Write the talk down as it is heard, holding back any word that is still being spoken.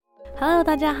Hello，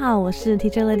 大家好，我是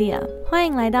Teacher Lydia， 欢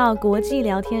迎来到国际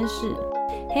聊天室。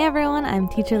Hey everyone, I'm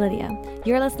Teacher Lydia.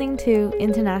 You're listening to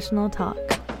International Talk.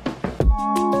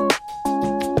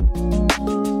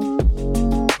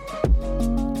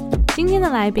 今天的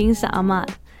来宾是 Ahmad，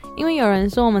 因为有人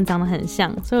说我们长得很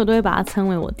像，所以我都会把他称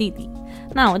为我弟弟。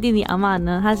那我弟弟 Ahmad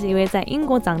呢，他是一位在英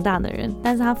国长大的人，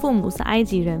但是他父母是埃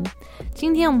及人。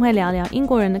今天我们会聊聊英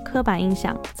国人的刻板印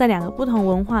象，在两个不同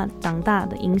文化长大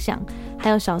的影响，还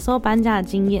有小时候搬家的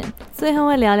经验，最后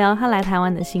会聊聊他来台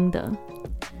湾的心得。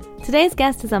Today's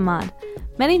guest is Ahmad.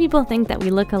 Many people think that we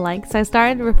look alike, so I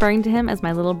started referring to him as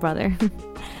my little brother.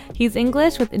 He's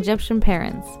English with Egyptian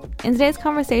parents. In today's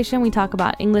conversation, we talk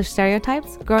about English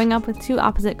stereotypes, growing up with two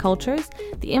opposite cultures,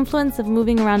 the influence of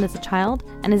moving around as a child,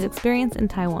 and his experience in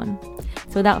Taiwan.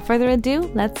 So without further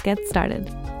ado, let's get started.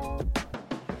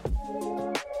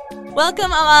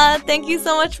 Welcome, Ahmad. Thank you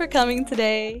so much for coming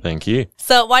today. Thank you.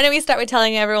 So why don't we start with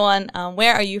telling everyone,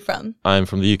 where are you from? I'm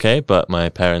from the UK, but my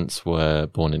parents were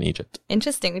born in Egypt.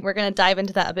 Interesting. We're going to dive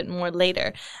into that a bit more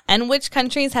later. And which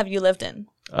countries have you lived in?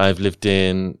 I've lived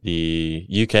in the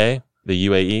UK, the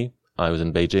UAE. I was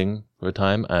in Beijing for a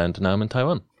time, and now I'm in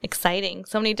Taiwan. Exciting.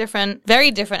 So many different,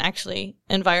 very different actually,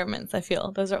 environments, I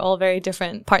feel. Those are all very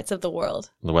different parts of the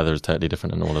world. The weather is totally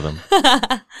different in all of them.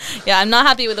 Yeah, I'm not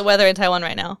happy with the weather in Taiwan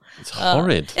right now. It's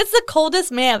horrid. It's the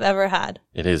coldest May I've ever had.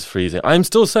 It is freezing. I'm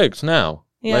still soaked now,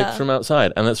 Yeah. like from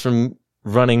outside, and that's from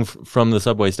running from the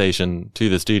subway station to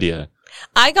the studio.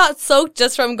 I got soaked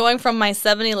just from going from my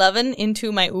 7-Eleven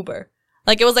into my Uber.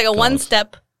 Like it was like a one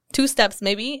step, 2 steps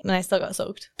maybe, and I still got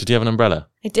soaked. Did you have an umbrella?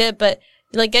 I did, but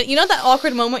like, you know that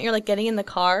awkward moment you're like getting in the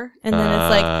car and then it's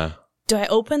like, do I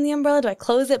open the umbrella? Do I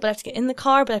close it? But I have to get in the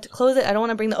car, but I have to close it. I don't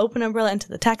want to bring the open umbrella into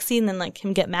the taxi and then like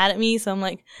him get mad at me. So I'm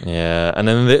like, Yeah, and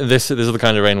then this is the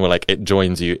kind of rain where like it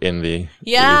joins you in the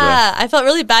yeah, I felt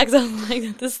really bad because I was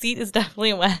like, the seat is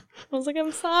definitely wet. I was like,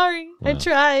 I'm sorry. Yeah. I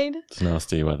tried. It's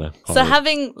nasty weather. So Horrid.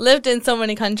 having lived in so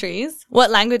many countries,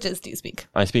 what languages do you speak?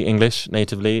 I speak English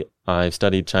natively. I've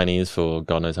studied Chinese for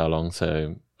God knows how long.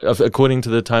 So according to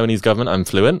the Taiwanese government, I'm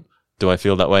fluent. Do I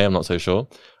feel that way? I'm not so sure.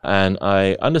 And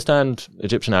I understand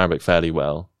Egyptian Arabic fairly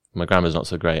well. My grammar's not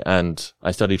so great. And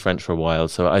I studied French for a while,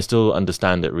 so I still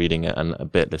understand it reading it and a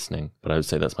bit listening. But I would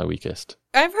say that's my weakest.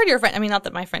 I've heard your French. I mean, not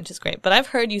that my French is great, but I've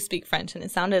heard you speak French and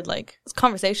it sounded like it's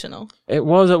conversational. It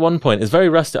was at one point. It's very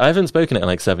rusty. I haven't spoken it in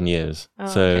like 7 years. Oh,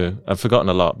 so okay. I've forgotten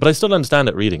a lot. But I still understand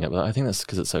it reading it. But I think that's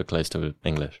because it's so close to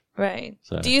English. Right.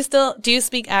 So. Do you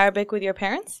speak Arabic with your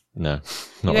parents? No, You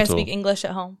not guys at all. speak English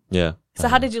at home? Yeah. So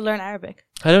how did you learn Arabic?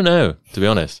 I don't know, to be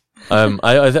honest.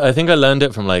 I think I learned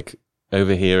it from like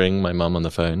overhearing my mum on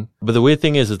the phone. But the weird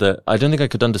thing is that I don't think I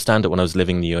could understand it when I was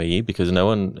living in the UAE because no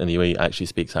one in the UAE actually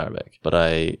speaks Arabic. But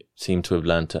I seem to have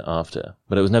learnt it after.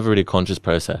 But it was never really a conscious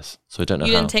process, so I don't know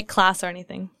You how. didn't take class or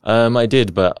anything? I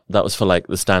did, but that was for like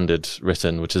the standard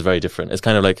written, which is very different. It's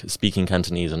kind of like speaking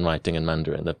Cantonese and writing in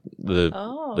Mandarin.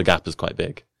 The gap is quite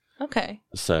big. Okay.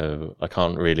 So I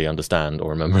can't really understand or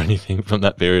remember anything from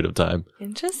that period of time.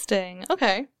 Interesting.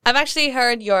 Okay. I've actually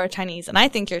heard your Chinese, and I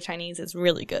think your Chinese is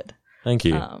really good. Thank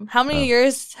you. How many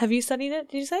years have you studied it,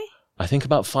 did you say? I think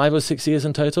about 5 or 6 years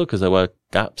in total because there were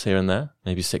gaps here and there.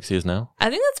 Maybe 6 years now. I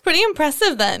think that's pretty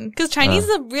impressive then, because Chinese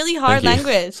is a really hard thank you.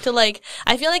 language to like,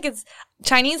 I feel like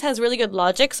Chinese has really good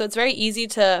logic, so it's very easy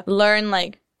to learn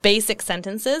like basic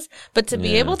sentences, but to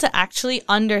be able to actually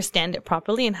understand it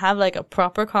properly and have like a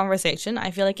proper conversation, I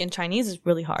feel like in Chinese is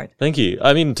really hard. Thank you.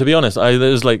 I mean, to be honest,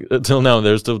 there's like, till now,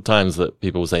 there's still times that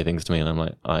people will say things to me and I'm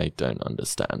like, I don't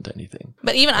understand anything.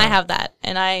 But even I have that,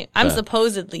 and I'm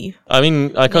supposedly. I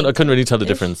mean, I couldn't really tell the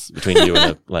difference between you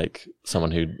and like someone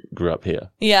who grew up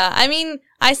here. Yeah, I mean,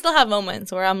 I still have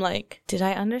moments where I'm like, did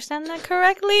I understand that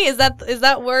correctly? Is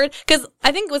that word? Because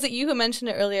I think, was it you who mentioned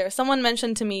it earlier? Someone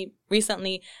mentioned to me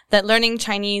recently that learning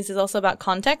Chinese is also about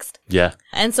context. Yeah.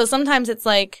 And so sometimes it's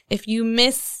like, if you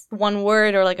miss one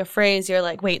word or like a phrase, you're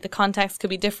like, wait, the context could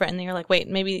be different. And then you're like, wait,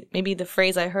 maybe the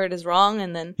phrase I heard is wrong.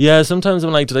 And then. Yeah, sometimes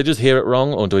I'm like, did I just hear it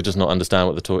wrong or do I just not understand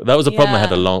what they're talking? That was a problem I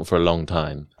had for a long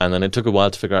time. And then it took a while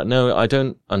to figure out, no, I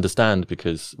don't understand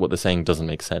because what they're saying doesn't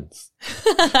make sense.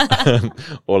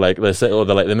 Or like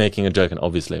they're making a joke and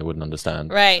obviously I wouldn't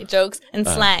understand. Right, jokes and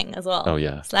slang as well. Oh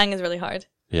yeah. Slang is really hard.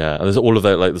 Yeah, and there's all of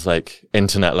that, like this like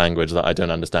internet language that I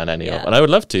don't understand any of. And I would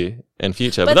love to in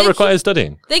future, but that requires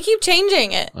studying. They keep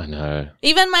changing it. I know.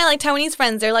 Even my like Taiwanese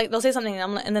friends, they're like, they'll say something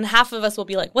and then half of us will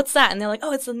be like, what's that? And they're like,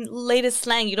 oh, it's the latest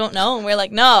slang you don't know. And we're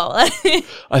like, no.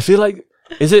 I feel like,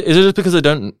 is it just because I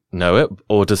don't know it,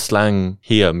 or does slang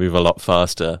here move a lot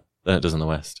faster than it does in the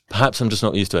West? Perhaps I'm just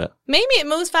not used to it. Maybe it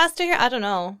moves faster here. I don't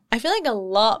know. I feel like a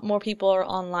lot more people are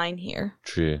online here.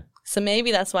 True. So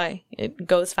maybe that's why it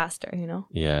goes faster, you know?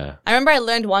 Yeah. I remember I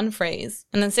learned one phrase,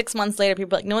 and then 6 months later,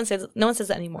 people were like, no one says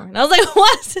that anymore. And I was like,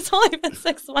 what? It's only been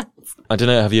 6 months. I don't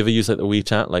know. Have you ever used like the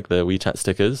WeChat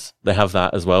stickers? They have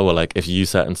that as well, where like if you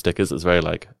use certain stickers, it's very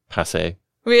like passé.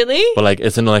 Really? But like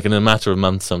it's in a matter of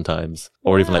months sometimes,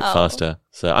 or even like Wow. faster.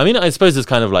 So I mean, I suppose it's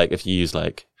kind of like if you use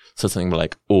like something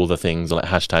like all the things, or like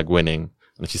hashtag winning.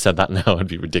 And if you said that now, it'd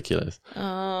be ridiculous.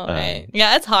 Oh, right.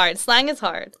 Yeah, it's hard. Slang is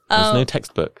hard. There's no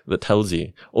textbook that tells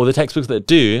you, or the textbooks that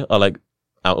do are like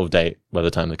out of date by the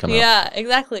time they come out. Yeah,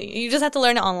 exactly. You just have to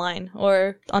learn it online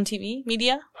or on TV,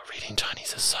 media. But reading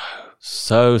Chinese is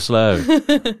so slow.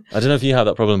 I don't know if you have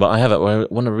that problem, but I have it where I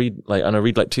want to read like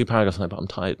 2 paragraphs and I'm like, but I'm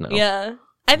tired now. Yeah.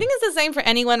 I think it's the same for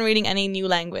anyone reading any new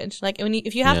language. Like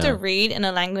if you have Yeah. to read in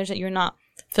a language that you're not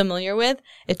familiar with,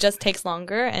 it just takes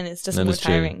longer and it's just That more is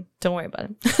true. tiring. Don't worry about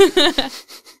it.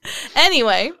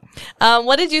 Anyway,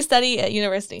 what did you study at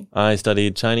university? I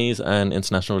studied Chinese and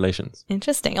international relations.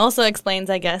 Interesting. Also explains,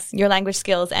 I guess, your language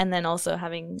skills and then also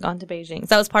having gone to Beijing. So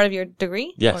that was part of your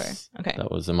degree? Yes. Or? Okay.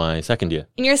 That was in my second year.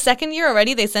 In your second year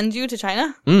already, they send you to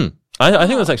China? I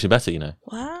think that's actually better, you know.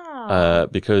 Wow.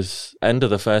 Because end of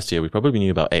the first year, we probably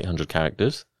knew about 800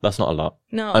 characters. That's not a lot.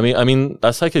 No. I mean,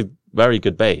 that's like a very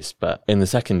good base, but in the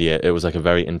second year, it was like a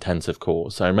very intensive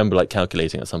course. So I remember like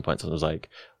calculating at some points, and I was like,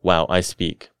 wow, I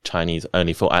speak Chinese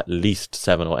only for at least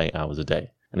 7 or 8 hours a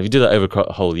day. And if you do that over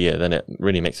a whole year, then it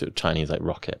really makes it Chinese like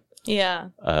rocket, Yeah.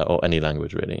 or any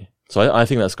language really. So I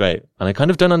think that's great. And I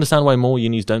kind of don't understand why more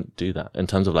unis don't do that in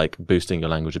terms of like boosting your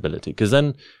language ability. Because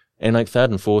then in like third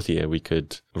and fourth year, we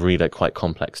could read like quite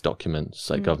complex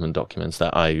documents, like government documents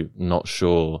that I'm not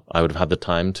sure I would have had the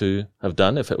time to have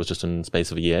done if it was just in the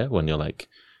space of a year when you're like,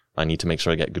 I need to make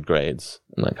sure I get good grades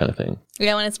and that kind of thing.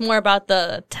 Yeah, when it's more about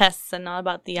the tests and not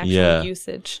about the actual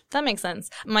usage. That makes sense.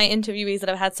 My interviewees that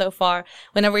I've had so far,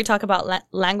 whenever we talk about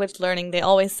language learning, they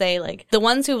always say like the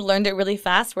ones who learned it really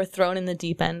fast were thrown in the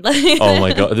deep end. Oh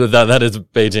my God. That is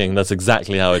Beijing. That's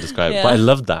exactly how I describe it. But I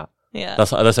loved that. Yeah.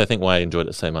 That's I think why I enjoyed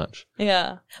it so much.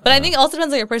 Yeah. But I think it also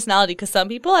depends on your personality because some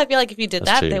people, I feel like if you did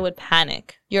That's that, true. they would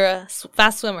panic. You're a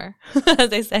fast swimmer, as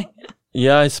they say.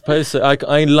 Yeah, I suppose so.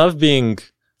 I love being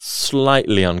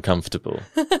slightly uncomfortable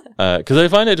because I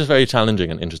find it just very challenging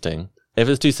and interesting. If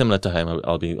it's too similar to home,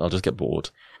 I'll just get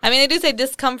bored. I mean, they do say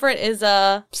discomfort is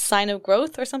a sign of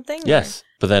growth or something. Yes,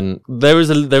 but then there is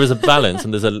a balance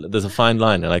and there's a fine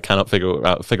line, and I cannot figure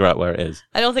out where it is.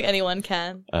 I don't think anyone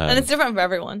can, and it's different for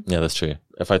everyone. Yeah, that's true.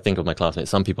 If I think of my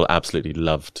classmates, some people absolutely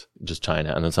loved just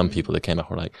China, and then some people that came up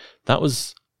were like, "That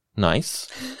was nice,"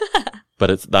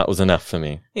 but that was enough for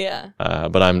me. Yeah.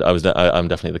 But I'm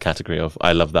definitely the category of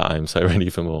I love that. I'm so ready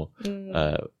for more.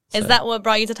 Is that what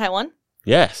brought you to Taiwan?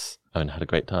 Yes. I had a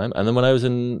great time. And then when I was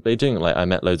in Beijing, like I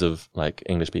met loads of like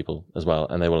English people as well.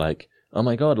 And they were like, oh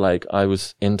my God, like I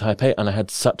was in Taipei and I had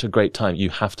such a great time. You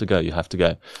have to go. And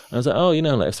I was like, oh,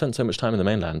 like I've spent so much time in the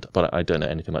mainland, but I don't know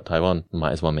anything about Taiwan.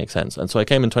 Might as well make sense. And so I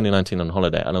came in 2019 on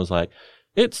holiday and I was like,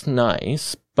 it's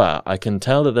nice, but I can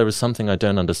tell that there is something I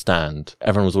don't understand.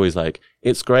 Everyone was always like,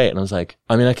 it's great. And I was like,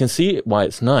 I mean, I can see why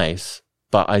it's nice,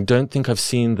 but I don't think I've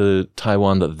seen the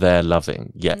Taiwan that they're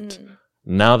loving yet.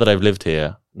 Now that I've lived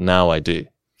here, now I do.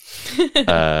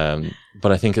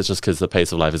 But I think it's just because the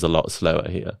pace of life is a lot slower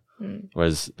here.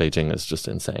 Whereas Beijing is just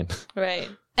insane. Right.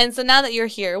 And so now that you're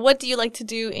here, what do you like to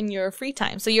do in your free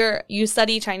time? So you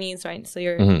study Chinese, right? So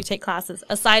you take classes.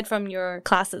 Aside from your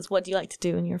classes, what do you like to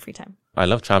do in your free time? I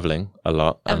love traveling a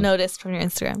lot. I've noticed from your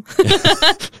Instagram.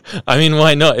 I mean,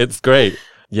 why not? It's great.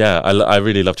 Yeah, I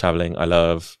really love traveling. I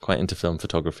love quite into film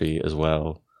photography as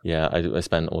well. Yeah, I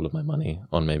spend all of my money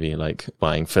on maybe like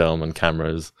buying film and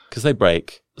cameras because they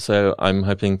break. So I'm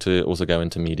hoping to also go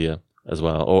into media as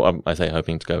well. Or I say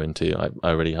hoping to go into, I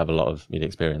already have a lot of media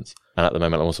experience. And at the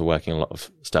moment, I'm also working on a lot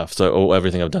of stuff. So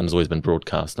everything I've done has always been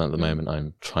broadcast. And at the moment,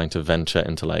 I'm trying to venture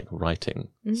into like writing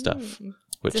stuff.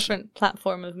 Which, different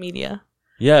platform of media.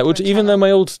 Yeah, which even though my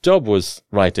old job was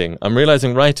writing, I'm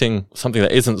realizing writing something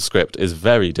that isn't script is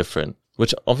very different.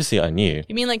 Which obviously I knew.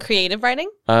 You mean like creative writing?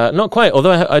 Not quite,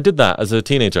 although I did that as a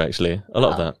teenager, actually. A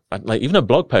lot of that. Like even a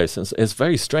blog post, it's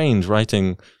very strange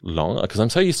writing long, because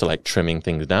I'm so used to like trimming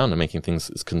things down and making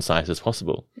things as concise as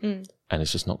possible. And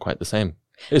it's just not quite the same.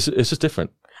 It's just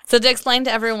different. So to explain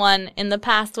to everyone, in the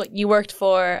past, what you worked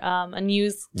for a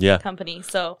news company.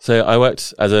 So I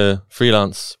worked as a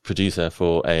freelance producer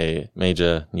for a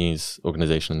major news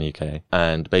organization in the UK.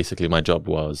 And basically my job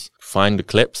was find the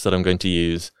clips that I'm going to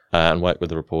use and work with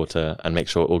the reporter and make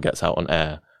sure it all gets out on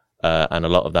air. And a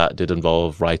lot of that did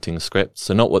involve writing scripts.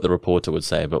 So not what the reporter would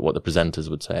say, but what the presenters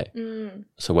would say.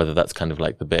 So whether that's kind of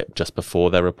like the bit just before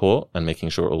their report and making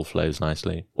sure it all flows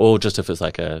nicely, or just if it's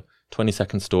like a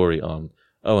 20-second story on,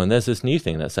 oh, and there's this new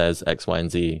thing that says X, Y,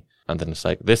 and Z. And then it's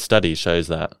like, this study shows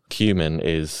that cumin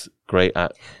is great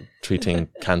at treating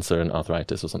cancer and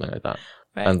arthritis or something like that.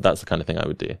 Right. And that's the kind of thing I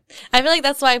would do. I feel like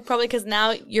that's why probably because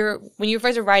now when you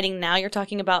first are writing now, you're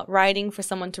talking about writing for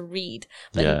someone to read.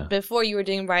 But before you were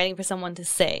doing writing for someone to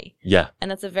say. Yeah.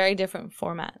 And that's a very different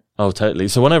format. Oh, totally.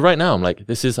 So when I write now, I'm like,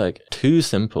 this is like too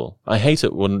simple. I hate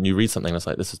it when you read something that's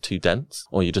like, this is too dense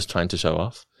or you're just trying to show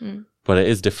off. But it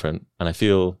is different. And I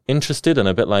feel interested and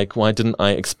a bit like, why didn't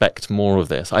I expect more of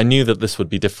this? I knew that this would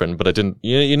be different, but I didn't,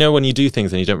 you know, when you do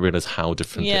things and you don't realize how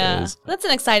different it is. That's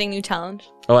an exciting new challenge.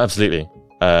 Oh, absolutely.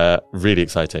 Really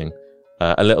exciting.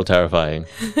 A little terrifying.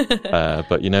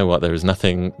 But you know what? There is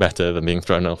nothing better than being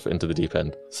thrown off into the deep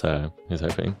end. So here's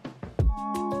hoping.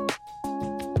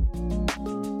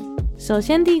 首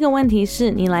先第一个问题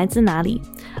是你来自哪里？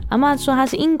阿嬷说她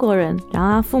是英国人，然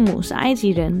后她父母是埃及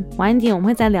人。晚一点我们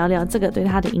会再聊聊这个对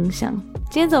她的影响。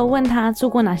接着我问她住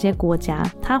过哪些国家，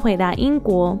她回答英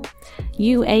国、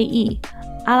UAE、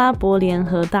阿拉伯联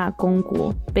合大公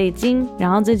国、北京，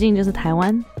然后最近就是台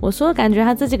湾。我说感觉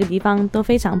她这几个地方都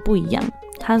非常不一样。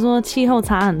他说气候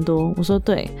差很多，我说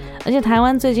对，而且台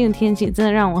湾最近的天气真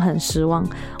的让我很失望。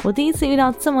我第一次遇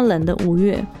到这么冷的5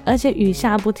月，而且雨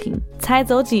下不停，才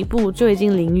走几步就已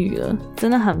经淋雨了，真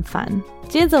的很烦。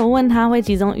接着我问他会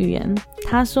几种语言，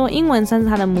他说英文算是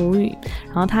他的母语，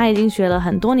然后他已经学了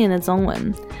很多年的中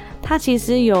文。他其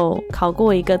实有考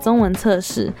过一个中文测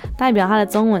试，代表他的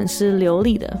中文是流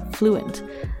利的 fluent，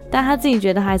 但他自己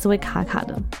觉得还是会卡卡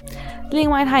的。另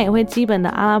外他也会基本的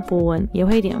阿拉伯文，也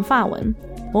会一点法文。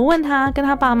我问他跟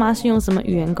他爸妈是用什么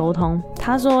语言沟通，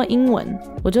他说英文。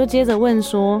我就接着问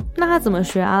说，那他怎么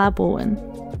学阿拉伯文？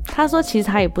他说其实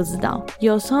他也不知道，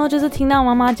有时候就是听到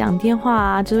妈妈讲电话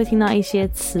啊，就会听到一些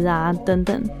词啊等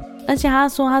等。而且他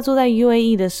说他住在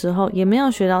UAE 的时候也没有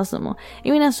学到什么，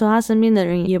因为那时候他身边的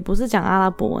人也不是讲阿拉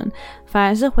伯文，反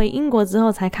而是回英国之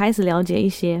后才开始了解一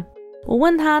些。我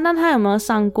问他那他有没有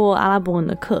上过阿拉伯文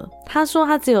的课，他说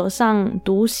他只有上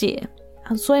读写，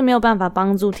所以没有办法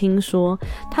帮助听说。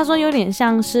他说有点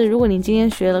像是如果你今天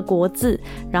学了国字，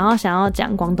然后想要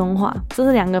讲广东话，这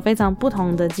是2个非常不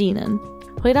同的技能。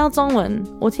回到中文，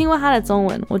我听过他的中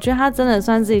文，我觉得他真的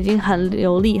算是已经很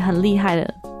流利很厉害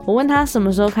了。我问他什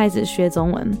么时候开始学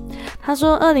中文，他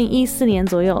说2014年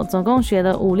左右，总共学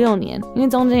了5-6年，因为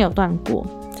中间有断过。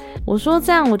我说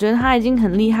这样我觉得他已经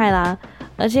很厉害啦，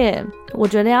而且我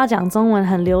觉得要讲中文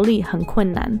很流利很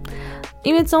困难，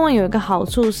因为中文有一个好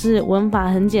处是文法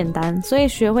很简单，所以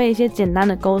学会一些简单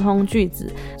的沟通句子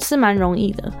是蛮容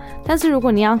易的，但是如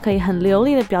果你要可以很流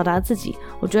利的表达自己，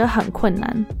我觉得很困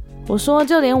难。我说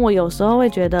就连我有时候会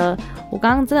觉得我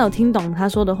刚刚真的有听懂他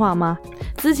说的话吗？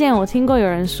之前我听过有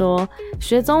人说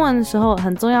学中文的时候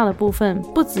很重要的部分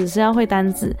不只是要会单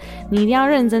字，你一定要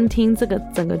认真听这个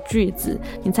整个句子，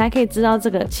你才可以知道这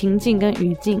个情境跟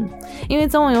语境，因为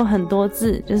中文有很多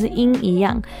字就是音一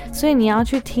样，所以你要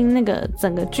去听那个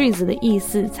整个句子的意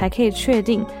思，才可以确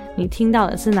定你听到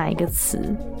的是哪一个词。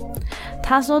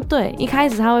他说对，一开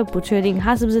始他会不确定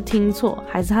他是不是听错，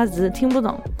还是他只是听不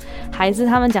懂，还是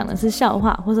他们讲的是笑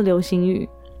话或是流行语。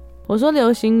我说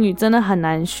流行语真的很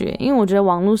难学，因为我觉得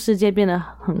网络世界变得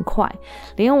很快，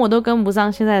连我都跟不上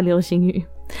现在的流行语。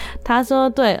他说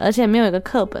对，而且没有一个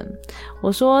课本。我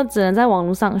说只能在网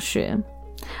络上学。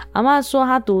阿嬷说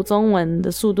她读中文的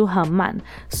速度很慢，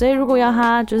所以如果要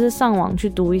她就是上网去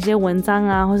读一些文章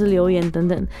啊或是留言等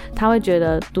等，她会觉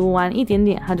得读完一点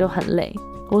点她就很累。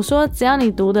我说只要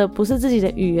你读的不是自己的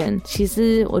语言，其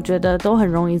实我觉得都很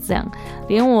容易这样，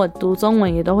连我读中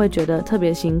文也都会觉得特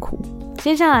别辛苦。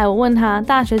接下来我问他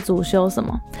大学主修什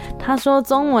么，他说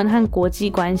中文和国际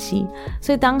关系，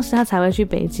所以当时他才会去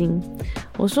北京。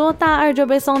我说大2就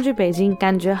被送去北京，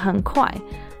感觉很快，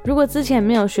如果之前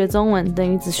没有学中文，等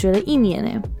于只学了1年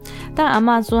耶。但阿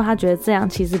嬷说她觉得这样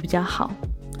其实比较好。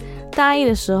大1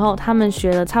的时候他们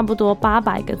学了差不多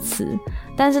800个词，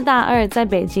但是大2在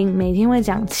北京每天会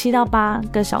讲7到8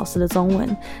个小时的中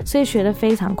文，所以学得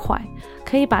非常快，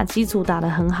可以把基础打得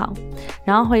很好。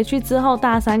然后回去之后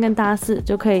大3跟大4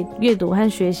就可以阅读和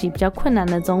学习比较困难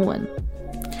的中文。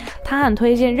他很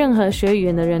推荐任何学语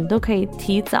言的人都可以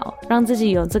提早让自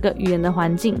己有这个语言的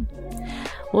环境。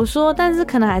我说但是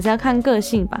可能还是要看个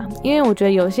性吧，因为我觉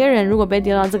得有些人如果被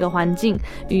丢到这个环境，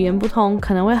语言不通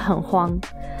可能会很慌，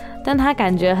但他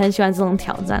感觉很喜欢这种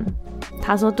挑战。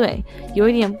他说对，有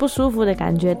一点不舒服的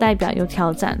感觉代表有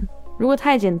挑战，如果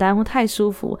太简单或太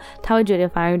舒服，他会觉得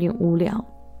反而有点无聊。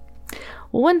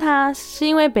我问他是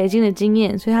因为北京的经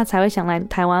验所以他才会想来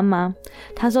台湾吗？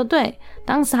他说对，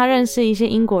当时他认识一些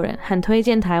英国人很推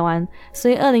荐台湾，所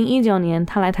以2019年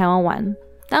他来台湾玩，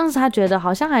当时他觉得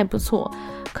好像还不错，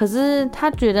可是他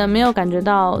觉得没有感觉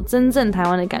到真正台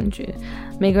湾的感觉。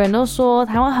每个人都说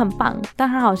台湾很棒，但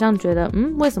他好像觉得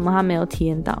为什么他没有体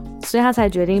验到，所以他才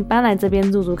决定搬来这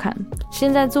边住住看。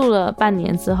现在住了半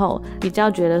年之后，比较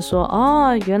觉得说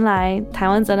原来台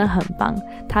湾真的很棒，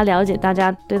他了解大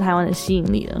家对台湾的吸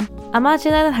引力了。阿嬷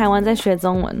现在在台湾在学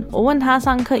中文，我问她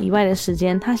上课以外的时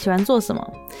间她喜欢做什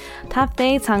么，她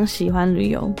非常喜欢旅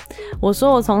游。我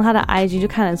说我从她的 IG 就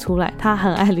看得出来她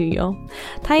很爱旅游，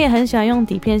她也很喜欢用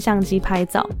底片相机拍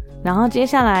照，然后接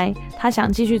下来她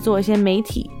想继续做一些媒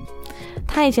体。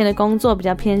她以前的工作比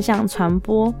较偏向传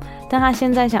播，但她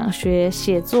现在想学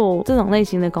写作这种类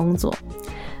型的工作。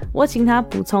我请她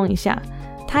补充一下，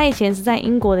她以前是在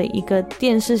英国的一个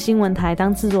电视新闻台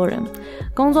当制作人，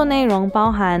工作内容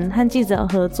包含和记者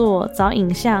合作、找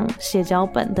影像、写脚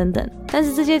本等等。但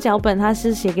是这些脚本她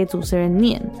是写给主持人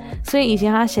念，所以以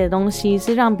前她写的东西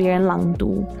是让别人朗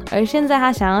读，而现在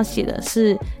她想要写的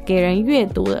是给人阅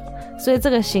读的，所以这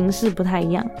个形式不太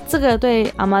一样。这个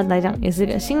对阿嬷来讲也是一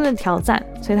个新的挑战，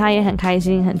所以她也很开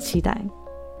心很期待。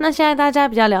那现在大家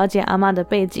比较了解阿嬷的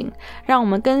背景，让我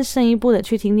们更深一步的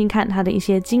去听听看她的一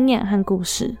些经验和故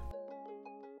事。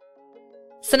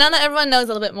So now that everyone knows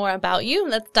a little bit more about you,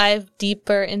 let's dive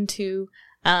deeper into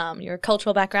your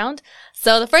cultural background.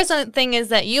 So the first thing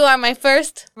is that you are my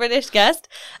first British guest.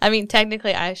 I mean,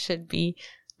 technically I should be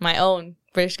my own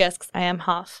British guest because I am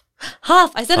half.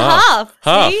 Half! I said half!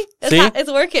 See?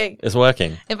 It's working. It's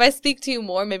working. If I speak to you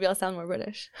more, maybe I'll sound more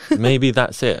British. Maybe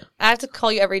that's it. I have to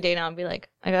call you every day now and be like,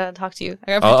 I gotta talk to you.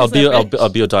 I'll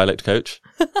be your dialect coach.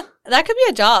 That could be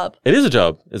a job. It is a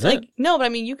job, isn't it? No, but I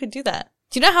mean, you could do that.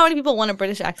 Do you know how many people want a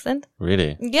British accent?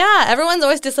 Really? Yeah, everyone's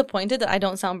always disappointed that I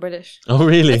don't sound British. Oh,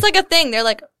 really? It's like a thing. They're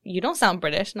like, you don't sound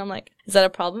British. And I'm like, is that a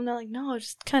problem? They're like, no, I'm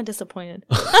just kind of disappointed.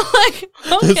 I'm like,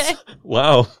 okay.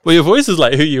 Wow. Well, your voice is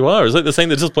like who you are. It's like they're saying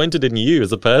they're disappointed in you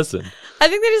as a person. I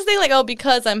think they're just saying like,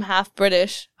 because I'm half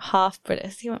British. I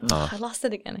lost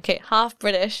it again. Okay, half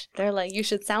British. They're like, you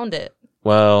should sound it.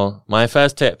 Well, my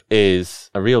first tip is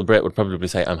a real Brit would probably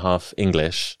say I'm half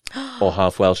English or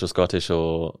half Welsh or Scottish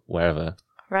or wherever.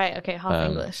 Right, okay, half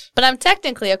English. But I'm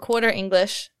technically a quarter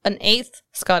English, an eighth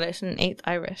Scottish, and an eighth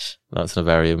Irish. That's a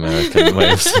very American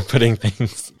way of putting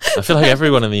things. I feel like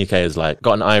everyone in the UK is like,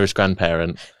 got an Irish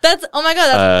grandparent. Oh my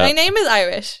god, my name is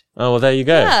Irish. Oh, well, there you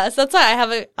go. Yeah, so that's why I have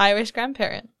an Irish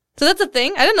grandparent. So that's a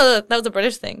thing? I didn't know that was a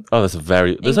British thing. Oh, there's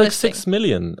English like 6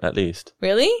 million at least.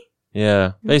 Really?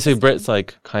 Yeah. They say Brits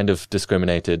like kind of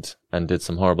discriminated and did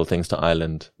some horrible things to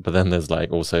Ireland, but then there's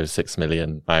like also 6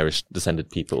 million Irish descended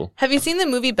people. Have you seen the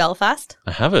movie Belfast?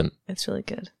 I haven't. It's really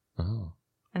good. Oh.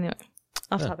 Anyway,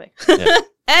 off topic. Yeah.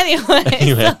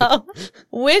 Anyway. So,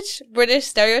 which British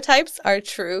stereotypes are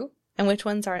true and which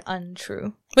ones are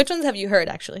untrue? Which ones have you heard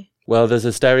actually? Well, there's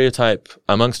a stereotype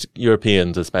amongst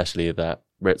Europeans especially that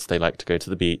Brits, they like to go to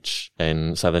the beach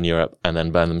in Southern Europe and then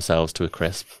burn themselves to a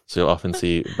crisp. So you'll often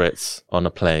see Brits on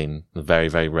a plane, very,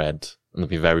 very red, and they'll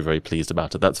be very, very pleased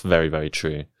about it. That's very, very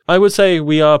true. I would say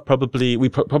we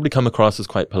probably come across as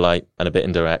quite polite and a bit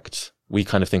indirect. We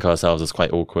kind of think of ourselves as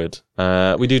quite awkward.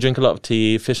 We do drink a lot of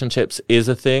tea. Fish and chips is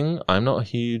a thing. I'm not a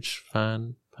huge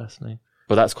fan, personally.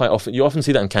 But that's quite often, you often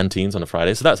see that in canteens on a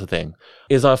Friday, so that's a thing.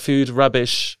 Is our food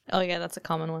rubbish? Oh yeah, that's a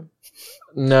common one.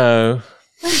 No.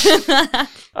 I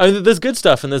mean, there's good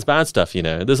stuff and there's bad stuff, you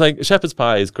know. There's like shepherd's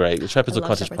pie is great. Shepherd's or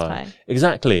cottage pie.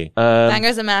 Exactly.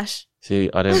 Bangers and mash. See,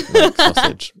 I don't like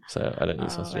sausage, so I don't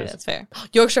eat sausages. Right, that's fair.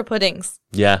 Yorkshire puddings.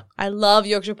 Yeah. I love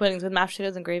Yorkshire puddings with mashed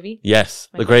potatoes and gravy. Yes,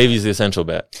 the gravy is the essential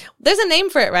bit. There's a name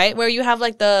for it, right? Where you have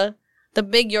like the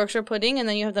big Yorkshire pudding and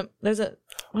then you have what is it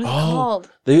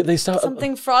called? They start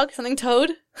something frog, something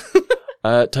toad.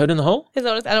 Toad in the hole? Is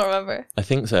that what I don't remember. I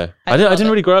think so. I didn't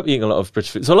really grow up eating a lot of British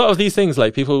food. So a lot of these things,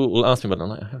 like, people will ask me about,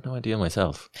 and I'm like, I have no idea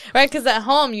myself. Right, because at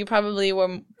home, you probably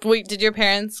did your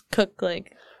parents cook,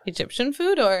 like, Egyptian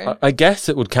food, or? I guess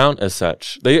it would count as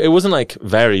such. It wasn't, like,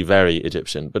 very, very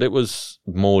Egyptian, but it was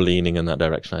more leaning in that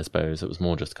direction, I suppose. It was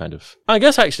more just kind of... I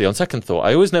guess, actually, on second thought,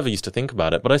 I always never used to think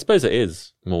about it, but I suppose it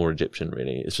is more Egyptian,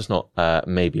 really. It's just not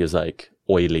maybe as, like,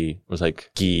 oily, or as,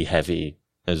 like, ghee heavy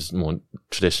as more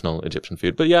traditional Egyptian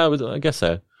food. But yeah, I guess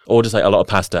so. Or just like a lot of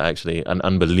pasta, actually. An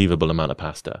unbelievable amount of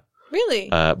pasta. Really?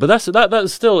 But that's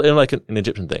still like an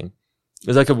Egyptian thing.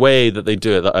 There's like a way that they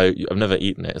do it that I've never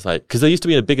eaten it. It's like, because there used to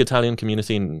be a big Italian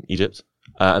community in Egypt.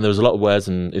 And there was a lot of words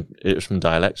in Egyptian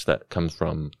dialects that comes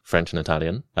from French and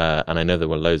Italian. And I know there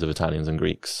were loads of Italians and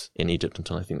Greeks in Egypt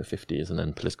until I think the 50s. And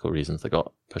then political reasons, they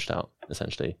got pushed out,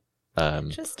 essentially.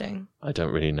 Interesting. I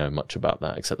don't really know much about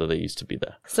that, except that they used to be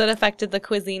there. So it affected the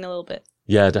cuisine a little bit.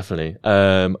 Yeah, definitely.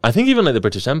 I think even like the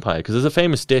British Empire, because there's a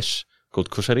famous dish called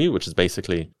kushari, which is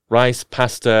basically rice,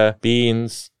 pasta,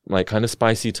 beans, like kind of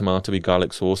spicy tomatoey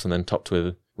garlic sauce, and then topped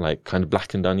with like kind of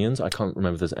blackened onions. I can't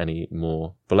remember if there's any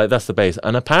more, but like that's the base.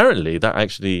 And apparently that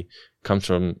actually comes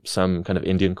from some kind of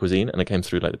Indian cuisine, and it came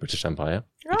through like the British Empire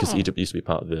because Egypt used to be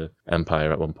part of the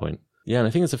empire at one point. Yeah, and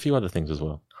I think there's a few other things as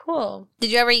well. Cool.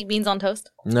 Did you ever eat beans on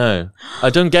toast? No, I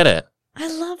don't get it. I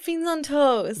love beans on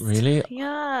toast. Really?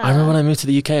 Yeah. I remember when I moved to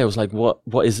the UK, I was like, what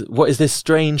is this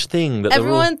strange thing that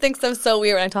everyone thinks I'm so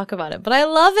weird when I talk about it, but I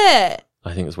love it.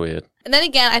 I think it's weird. And then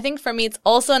again, I think for me, it's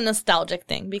also a nostalgic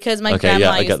thing because my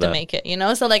grandma used to make it, you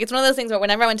know? So like, it's one of those things where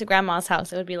whenever I went to grandma's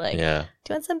house, it would be like, do you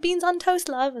want some beans on toast,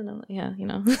 love? And I'm like, yeah, you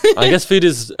know. I guess food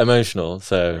is emotional,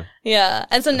 so. Yeah.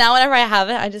 And so now whenever I have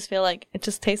it, I just feel like it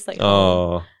just tastes like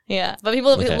home. Yeah. But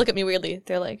people look at me weirdly.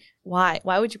 They're like, why?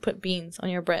 Why would you put beans on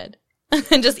your bread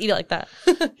and just eat it like that?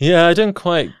 Yeah, I don't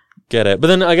quite get it. But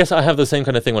then I guess I have the same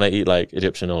kind of thing when I eat like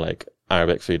Egyptian or like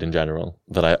Arabic food in general.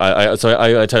 That I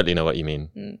totally know what you mean.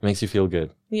 It makes you feel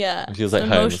good. Yeah. It feels like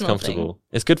home. It's comfortable.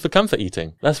 It's good for comfort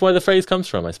eating. That's why the phrase comes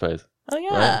from, I suppose. Oh,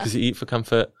 yeah. Because you eat for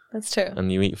comfort. That's true.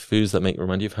 And you eat foods that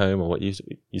remind you of home or what you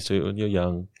used to eat when you're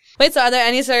young. Wait, so are there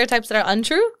any stereotypes that are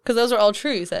untrue? Because those are all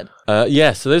true, you said.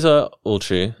 Yeah, so those are all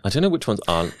true. I don't know which ones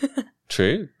aren't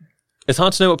true. It's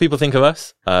hard to know what people think of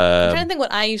us. I'm trying to think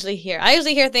what I usually hear. I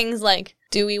usually hear things like,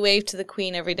 do we wave to the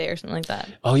Queen every day or something like that?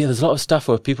 Oh, yeah, there's a lot of stuff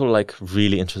where people are like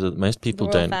really interested. Most people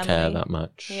don't care that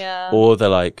much. Yeah. Or they're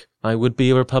like, I would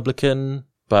be a Republican,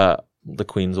 but the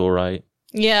Queen's all right.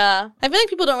 Yeah. I feel like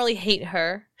people don't really hate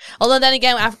her. Although then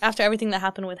again, after everything that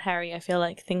happened with Harry, I feel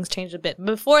like things changed a bit.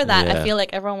 Before that, I feel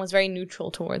like everyone was very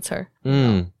neutral towards her.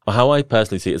 How I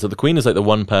personally see it is that the Queen is like the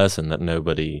one person that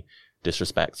nobody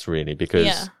disrespects, really,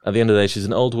 because at the end of the day, she's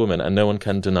an old woman and no one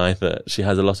can deny that she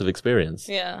has a lot of experience.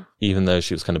 Yeah. Even though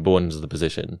she was kind of born into the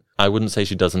position. I wouldn't say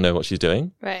she doesn't know what she's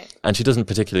doing. Right. And she doesn't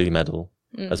particularly meddle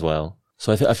as well.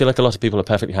 So I feel like a lot of people are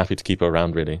perfectly happy to keep her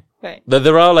around, really. Right.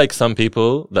 There are like some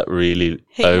people that really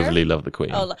overly love the Queen.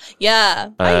 Oh, yeah.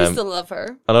 I used to love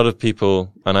her. A lot of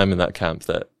people, and I'm in that camp,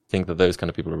 that think that those kind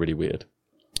of people are really weird.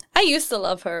 I used to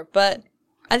love her, but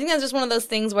I think that's just one of those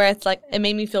things where it's like, it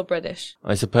made me feel British.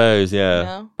 I suppose, yeah. You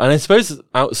know? And I suppose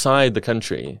outside the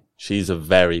country, she's a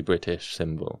very British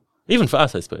symbol. Even for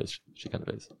us, I suppose, she kind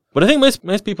of is. But I think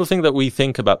most people think that we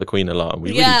think about the Queen a lot, and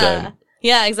we really don't.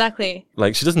 Yeah, exactly.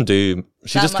 Like, she doesn't do...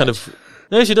 She that just much. kind of...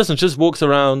 No, she doesn't. She just walks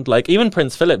around. Like, even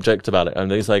Prince Philip joked about it.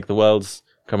 And he's like the world's...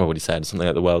 I can't remember what he said. Something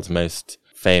like the world's most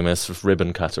famous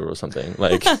ribbon cutter or something.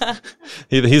 Like,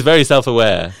 he's very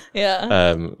self-aware.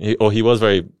 Yeah. He was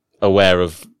very aware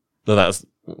of... That's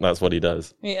what he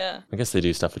does. Yeah. I guess they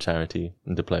do stuff for charity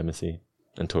and diplomacy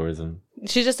and tourism.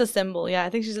 She's just a symbol. Yeah,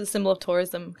 I think she's a symbol of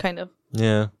tourism, kind of.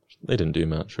 Yeah. They didn't do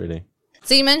much, really.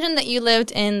 So you mentioned that you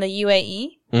lived in the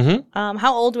UAE. Mm-hmm.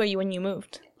 How old were you when you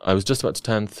moved? I was just about to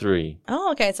turn 3.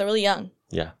 Oh, okay. So really young.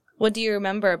 Yeah. What do you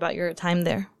remember about your time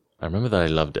there? I remember that I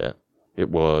loved it. I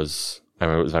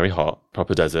remember it was very hot.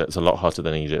 Proper desert. It's a lot hotter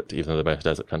than Egypt, even though they're both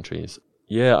desert countries.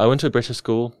 Yeah, I went to a British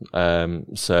school.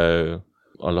 So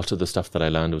a lot of the stuff that I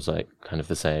learned was like kind of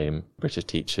the same. British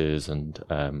teachers and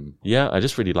I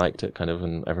just really liked it kind of,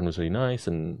 and everyone was really nice,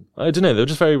 and I don't know, they were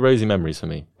just very rosy memories for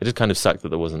me. It just kind of sucked that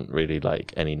there wasn't really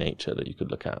like any nature that you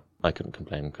could look at. I couldn't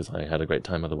complain because I had a great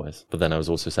time otherwise. But then I was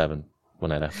also 7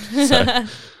 when I left. So.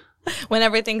 When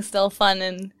everything's still fun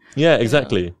and... Yeah,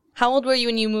 exactly. know. How old were you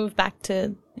when you moved back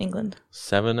to England?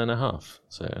 7.5.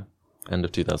 So end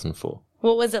of 2004.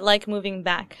 What was it like moving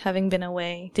back, having been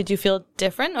away? Did you feel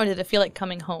different, or did it feel like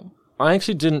coming home? I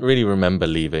actually didn't really remember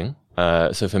leaving.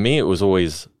 So for me, it was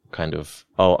always kind of,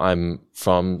 I'm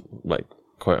from, like,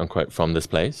 quote unquote, from this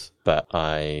place, but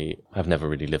I have never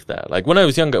really lived there. Like, when I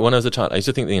was younger, when I was a child, I used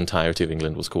to think the entirety of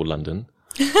England was called London.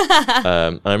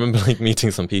 And I remember like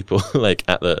meeting some people like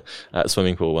at the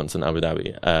swimming pool once in Abu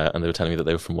Dhabi, and they were telling me that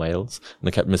they were from Wales, and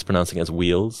they kept mispronouncing it as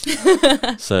wheels.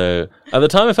 So at the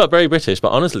time I felt very British,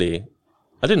 but honestly,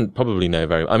 I didn't probably know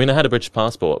I mean, I had a British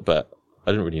passport, but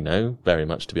I didn't really know very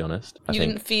much, to be honest. I think.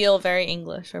 Didn't feel very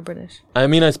English or British? I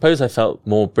mean, I suppose I felt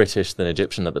more British than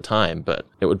Egyptian at the time, but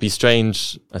it would be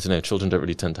strange. I don't know, children don't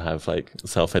really tend to have like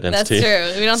self-identity.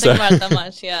 That's true. We don't think about it that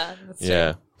much. Yeah, that's true.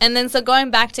 Yeah. And then, so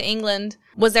going back to England,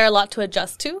 was there a lot to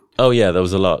adjust to? Oh, yeah, there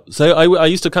was a lot. So I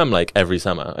used to come like every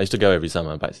summer. I used to go every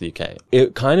summer back to the UK.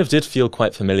 It kind of did feel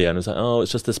quite familiar. And I was like, oh,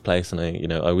 it's just this place. And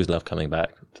I always love coming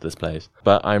back to this place.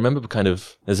 But I remember kind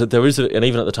of, and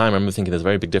even at the time, I remember thinking there's a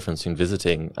very big difference between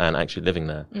visiting and actually living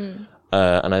there.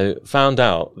 And I found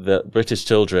out that British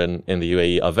children in the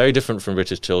UAE are very different from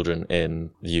British children in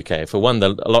the UK. For one,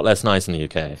 they're a lot less nice in the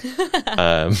UK.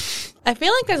 I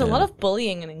feel like there's a lot of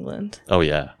bullying in England. Oh,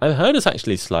 yeah. I've heard it's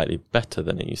actually slightly better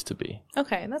than it used to be.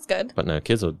 Okay, that's good. But no,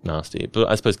 kids are nasty. But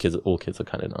I suppose all kids are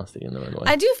kind of nasty in their own way.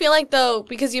 I do feel like, though,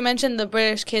 because you mentioned the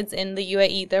British kids in the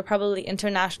UAE, they're probably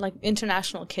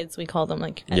international kids, we call them,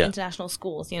 like at international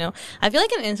schools, you know. I feel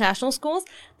like in international schools,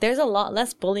 there's a lot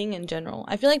less bullying in general.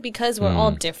 I feel like because we're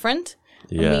all different,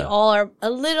 and we all are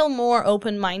a little more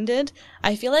open-minded,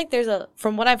 I feel like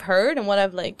from what I've heard and what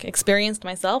I've like experienced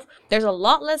myself, there's a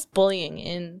lot less bullying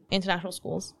in international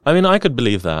schools. I mean, I could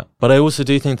believe that. But I also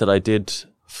do think that I did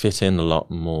fit in a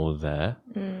lot more there.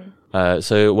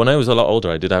 So when I was a lot older,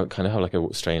 I did have like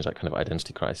a strange like kind of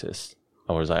identity crisis.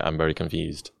 I was like, I'm very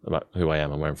confused about who I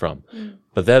am and where I'm from.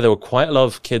 But there were quite a lot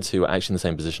of kids who were actually in the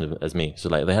same position as me. So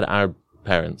like they had Arab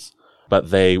parents,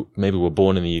 but they maybe were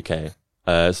born in the UK.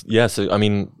 So I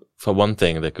mean, for one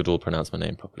thing, they could all pronounce my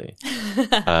name properly,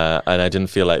 and I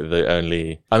didn't feel like the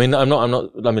only. I mean, I'm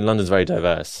not. I mean, London's very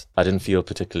diverse. I didn't feel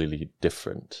particularly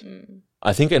different.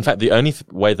 I think, in fact, the only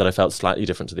way that I felt slightly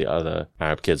different to the other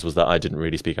Arab kids was that I didn't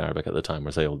really speak Arabic at the time,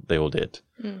 whereas they all did.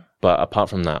 But apart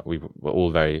from that, we were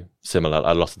all very similar.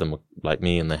 A lot of them were like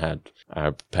me, and they had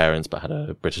Arab parents but had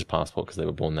a British passport because they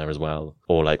were born there as well,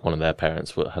 or like one of their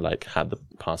parents had the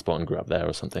passport and grew up there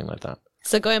or something like that.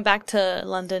 So going back to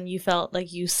London, you felt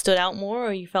like you stood out more,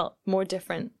 or you felt more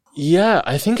different? Yeah,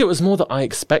 I think it was more that I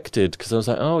expected, because I was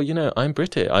like, oh, you know, I'm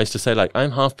British. I used to say like,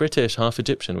 I'm half British, half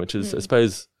Egyptian, which is, I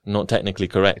suppose, not technically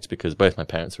correct because both my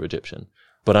parents were Egyptian.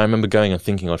 But I remember going and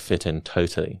thinking I'd fit in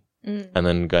totally. And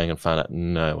then going and found out,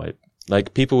 no,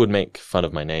 like people would make fun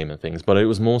of my name and things, but it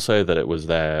was more so that it was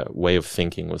their way of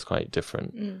thinking was quite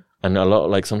different. And a lot,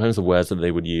 like sometimes the words that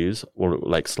they would use were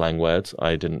like slang words.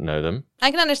 I didn't know them. I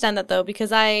can understand that though,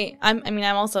 because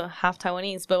I'm also half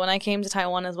Taiwanese, but when I came to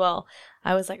Taiwan as well,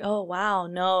 I was like, oh wow,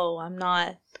 no, I'm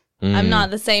not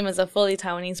the same as a fully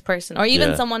Taiwanese person, or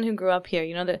even someone who grew up here.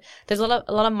 You know, there's a lot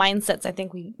of mindsets I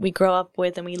think we grow up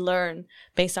with and we learn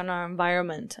based on our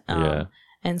environment.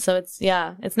 And so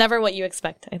it's never what you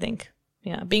expect, I think.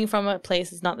 Yeah, being from a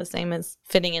place is not the same as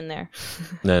fitting in there.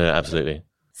 No, absolutely.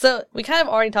 So we kind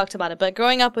of already talked about it, but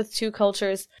growing up with two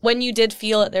cultures, when you did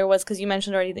feel that there was, because you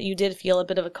mentioned already that you did feel a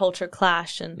bit of a culture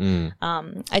clash and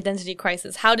identity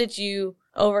crisis, how did you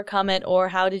overcome it, or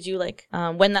how did you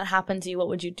when that happened to you, what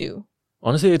would you do?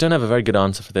 Honestly, I don't have a very good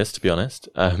answer for this, to be honest,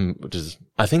 which is,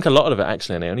 I think a lot of it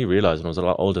actually, and I only realized when I was a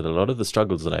lot older, that a lot of the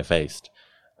struggles that I faced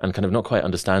and kind of not quite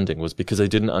understanding was because I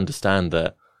didn't understand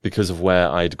that because of where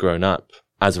I'd grown up.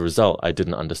 As a result, I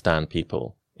didn't understand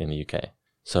people in the UK.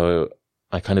 So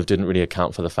I kind of didn't really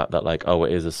account for the fact that like, oh,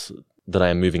 it is this, that I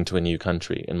am moving to a new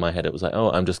country. In my head, it was like, oh,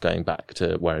 I'm just going back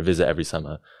to where I visit every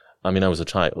summer. I mean, I was a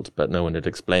child, but no one had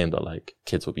explained that like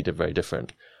kids would be very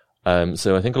different.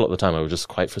 So I think a lot of the time I was just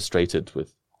quite frustrated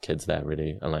with kids there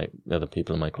really, and like the other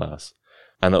people in my class.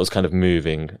 And that was kind of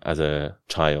moving as a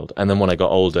child. And then when I got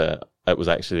older, it was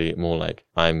actually more like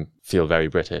I feel very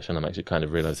British, and I'm actually kind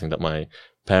of realizing that my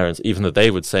parents, even though they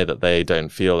would say that they don't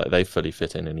feel like they fully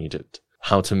fit in Egypt,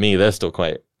 how to me they're still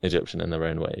quite Egyptian in their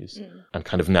own ways. And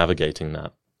kind of navigating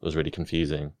that was really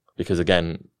confusing because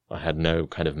again, I had no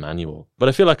kind of manual. But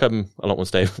I feel like I'm a lot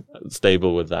more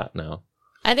stable with that now.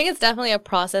 I think it's definitely a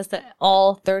process that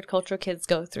all third culture kids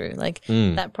go through. Like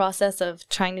that process of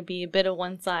trying to be a bit of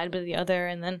one side, a bit of the other,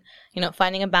 and then, you know,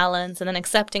 finding a balance and then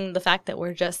accepting the fact that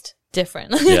we're just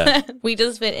different. Yeah. We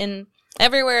just fit in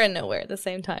everywhere and nowhere at the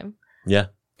same time. Yeah.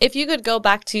 If you could go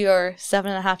back to your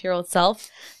 7.5-year-old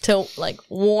self to like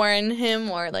warn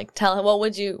him or like tell him, what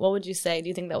would you say? Do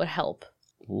you think that would help?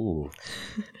 Ooh,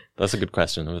 that's a good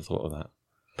question. I never thought of that.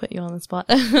 Put you on the spot.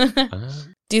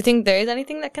 Do you think there is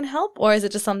anything that can help, or is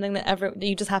it just something that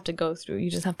you just have to go through? You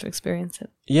just have to experience it.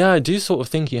 Yeah, I do sort of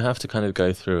think you have to kind of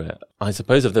go through it. I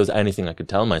suppose if there was anything I could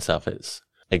tell myself,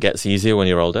 it gets easier when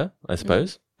you're older, I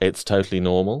suppose. It's totally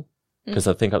normal. Because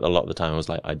I think a lot of the time I was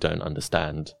like, I don't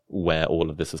understand where all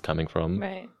of this is coming from.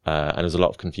 Right. And there's a lot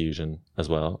of confusion as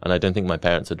well. And I don't think my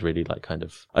parents had really like kind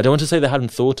of, I don't want to say they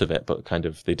hadn't thought of it, but kind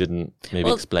of they didn't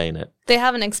maybe explain it. They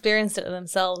haven't experienced it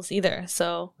themselves either.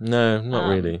 So no, not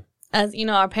really. As you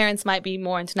know, our parents might be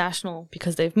more international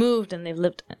because they've moved and they've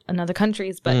lived in other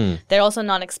countries, but they're also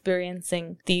not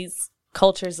experiencing these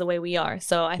cultures the way we are.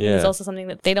 So I think it's also something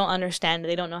that they don't understand.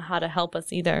 They don't know how to help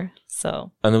us either.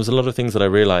 So. And there was a lot of things that I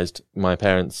realized my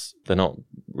parents, they're not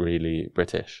really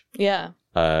British. Yeah.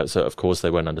 So of course they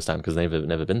won't understand because they've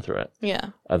never been through it. Yeah.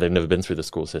 They've never been through the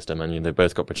school system, and they've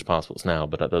both got British passports now,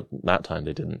 but at that time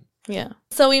they didn't. Yeah.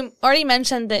 So we already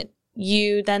mentioned that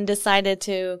you then decided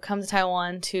to come to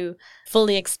Taiwan to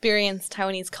fully experience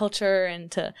Taiwanese culture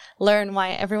and to learn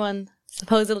why everyone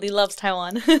supposedly loves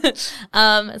Taiwan.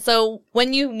 So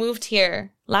when you moved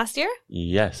here, last year?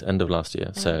 Yes, end of last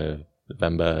year. So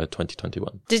November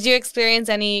 2021. Did you experience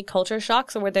any culture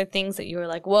shocks, or were there things that you were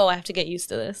like, whoa, I have to get used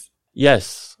to this?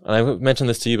 Yes, and I mentioned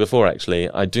this to you before, actually.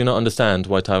 I do not understand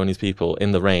why Taiwanese people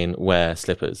in the rain wear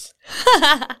slippers.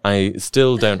 I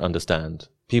still don't understand.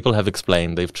 People have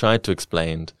explained, they've tried to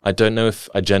explain. I don't know if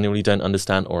I genuinely don't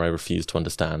understand or I refuse to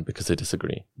understand because I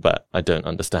disagree, but I don't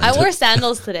understand. I wore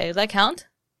sandals today. Does that count?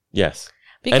 Yes.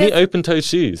 Because, any open-toed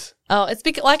shoes? Oh, it's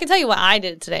because, well, I can tell you what I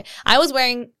did today. I was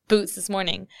wearing boots this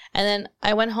morning, and then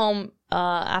I went home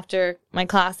after my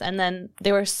class, and then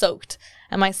they were soaked,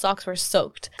 and my socks were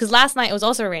soaked. Because last night it was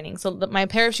also raining, so my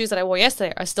pair of shoes that I wore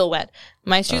yesterday are still wet.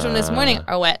 My shoes from this morning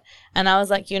are wet. And I was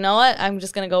like, you know what? I'm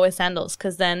just going to go with sandals,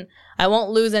 because then I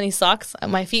won't lose any socks.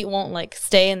 My feet won't, like,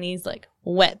 stay in these, like,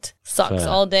 wet socks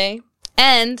all day.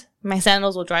 And my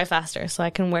sandals will dry faster, so I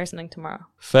can wear something tomorrow.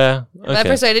 Fair. Okay. Have I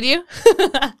persuaded you?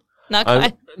 Not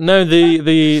quite. No,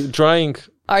 the drying...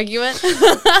 Argument?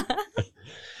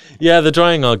 Yeah, the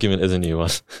drying argument is a new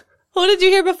one. What did you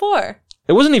hear before?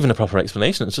 It wasn't even a proper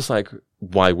explanation. It's just like,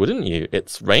 why wouldn't you?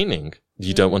 It's raining.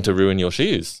 You don't want to ruin your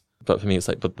shoes. But for me, it's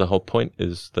like, but the whole point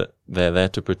is that they're there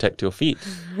to protect your feet.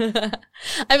 I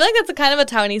feel like that's a kind of a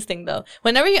Taiwanese thing, though.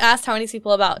 Whenever you ask Taiwanese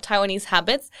people about Taiwanese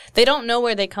habits, they don't know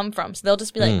where they come from. So they'll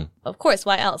just be like, of course,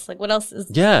 why else? Like, what else is,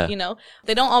 you know?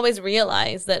 They don't always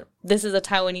realize that this is a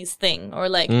Taiwanese thing, or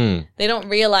like, they don't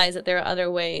realize that there are other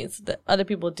ways that other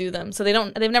people do them. So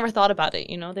they've never thought about it,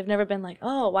 you know? They've never been like,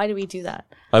 oh, why do we do that?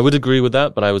 I would agree with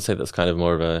that, but I would say that's kind of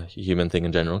more of a human thing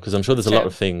in general, because I'm sure there's a lot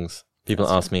of things people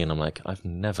ask me and I'm like, I've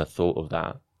never thought of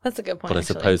that. That's a good point. But I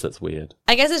suppose that's weird.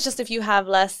 I guess it's just if you have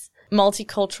less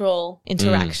multicultural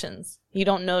interactions, you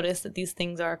don't notice that these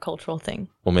things are a cultural thing.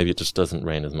 Or maybe it just doesn't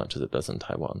rain as much as it does in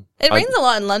Taiwan. It rains a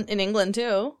lot in England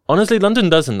too. Honestly, London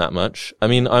doesn't that much. I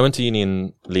mean, I went to uni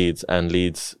in Leeds and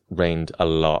Leeds rained a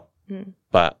lot.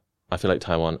 But I feel like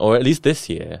Taiwan, or at least this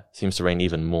year, seems to rain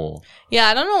even more.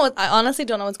 Yeah, I honestly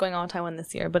don't know what's going on in Taiwan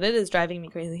this year, but it is driving me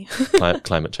crazy.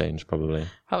 Climate change, probably.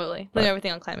 Probably. Blame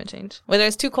everything on climate change. Whether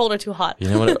it's too cold or too hot. You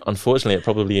know what? Unfortunately, it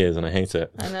probably is, and I hate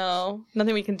it. I know.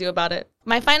 Nothing we can do about it.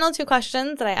 My final two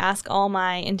questions that I ask all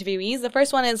my interviewees. The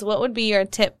first one is, what would be your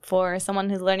tip for someone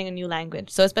who's learning a new language?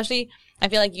 So especially, I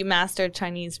feel like you mastered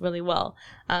Chinese really well.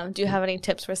 Do you have any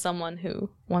tips for someone who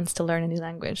wants to learn a new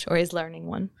language or is learning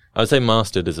one? I would say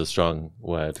mastered is a strong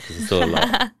word because it's still a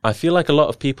lot. I feel like a lot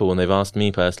of people, when they've asked me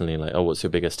personally, like, oh, what's your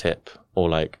biggest tip? Or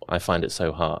like, I find it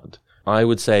so hard. I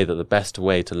would say that the best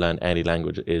way to learn any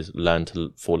language is learn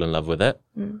to fall in love with it,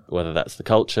 whether that's the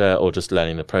culture or just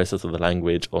learning the process of the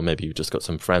language, or maybe you've just got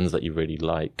some friends that you really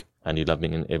like and you love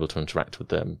being able to interact with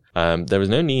them. There is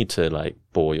no need to like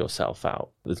bore yourself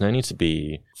out. There's no need to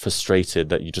be frustrated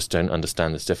that you just don't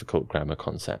understand this difficult grammar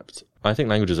concept. I think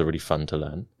languages are really fun to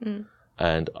learn.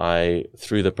 And I,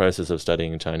 through the process of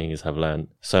studying Chinese, have learned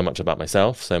so much about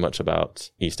myself, so much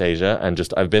about East Asia, and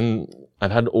just I've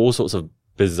had all sorts of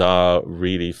bizarre,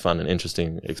 really fun and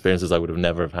interesting experiences I would have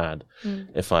never have had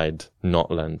if I'd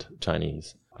not learned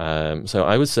Chinese. So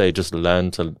I would say just learn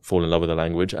to fall in love with the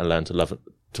language and learn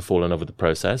to fall in love with the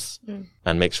process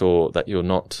and make sure that you're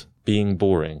not being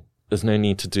boring. There's no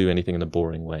need to do anything in a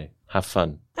boring way. Have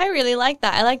fun. I really like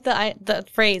that. I like the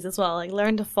phrase as well, like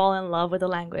learn to fall in love with the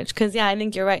language. Because, yeah, I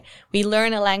think you're right. We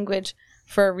learn a language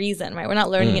for a reason, right? We're not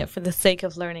learning it for the sake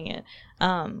of learning it.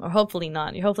 Or hopefully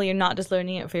not. Hopefully you're not just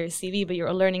learning it for your CV, but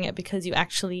you're learning it because you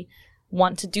actually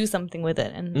want to do something with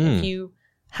it. And if you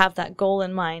have that goal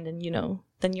in mind and, you know,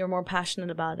 then you're more passionate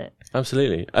about it.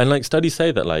 Absolutely. And like studies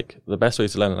say that like the best way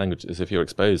to learn a language is if you're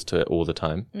exposed to it all the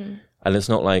time. And it's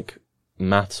not like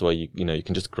maths where you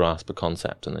can just grasp a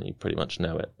concept and then you pretty much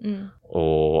know it.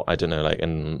 Or I don't know, like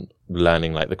in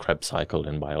learning like the Krebs cycle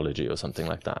in biology or something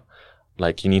like that.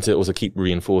 Like you need to also keep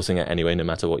reinforcing it anyway, no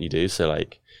matter what you do. So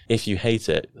like if you hate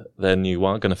it, then you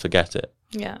are going to forget it.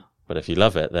 Yeah. But if you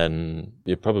love it, then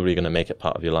you're probably going to make it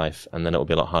part of your life and then it will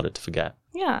be a lot harder to forget.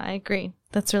 Yeah, I agree.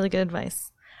 That's really good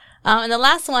advice. And the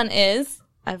last one is,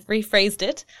 I've rephrased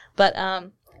it, but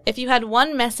if you had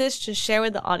one message to share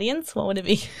with the audience, what would it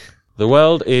be? The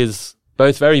world is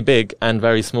both very big and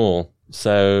very small.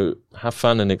 So have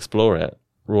fun and explore it.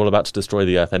 We're all about to destroy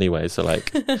the earth anyway. So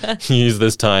like use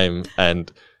this time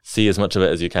and see as much of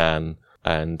it as you can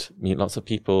and meet lots of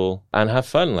people and have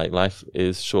fun. Like life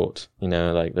is short. You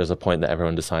know, like there's a point that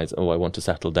everyone decides, oh, I want to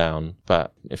settle down.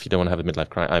 But if you don't want to have a midlife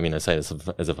crisis, I mean, I say this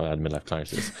as if I had a midlife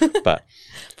crisis, but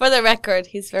for the record,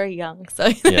 he's very young. So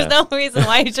there's no reason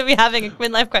why you should be having a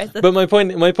midlife crisis. But my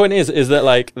point is that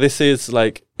like, this is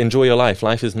like, enjoy your life.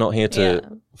 Life is not here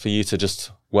for you to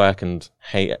just work and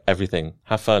hate everything.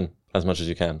 Have fun. as much as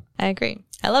you can. I agree.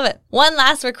 I love it. One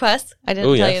last request. I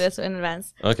didn't tell you this in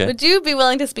advance. Okay. Would you be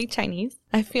willing to speak Chinese?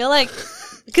 I feel like,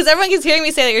 because everyone keeps hearing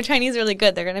me say that your Chinese is really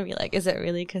good, they're going to be like, is it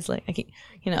really? Because like, I keep,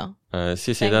 you know.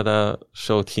 谢谢大家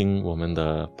收听我们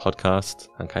的 podcast，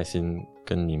 很开心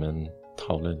跟你们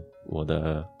讨论我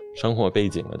的生活背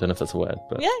景。I don't know if that's a word,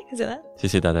 but yeah, I can say that. 谢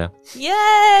谢大家。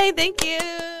Yay! Thank you.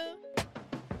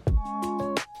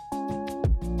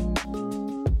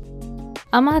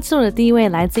 阿妈是我的第一位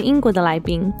来自英国的来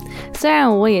宾，虽然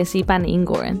我也是一半的英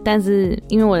国人，但是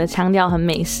因为我的腔调很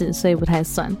美式，所以不太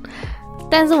算。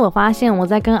但是我发现我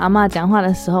在跟阿嬷讲话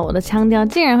的时候，我的腔调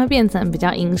竟然会变成比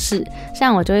较英式，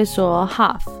像我就会说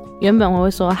half， 原本我会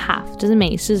说 half， 就是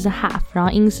美式是 half， 然后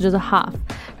英式就是 half，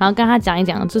 然后跟他讲一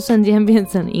讲，就瞬间变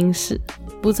成了英式。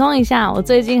补充一下，我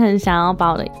最近很想要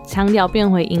把我的腔调变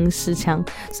回英式腔，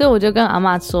所以我就跟阿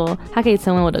嬷说，她可以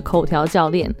成为我的口条教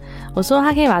练。我说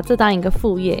她可以把这当一个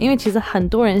副业，因为其实很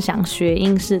多人想学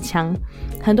英式腔，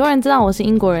很多人知道我是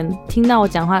英国人，听到我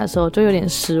讲话的时候就有点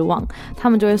失望，他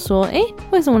们就会说，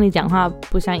为什么你讲话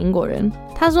不像英国人？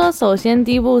他说，首先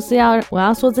第一步是我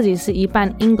要说自己是一半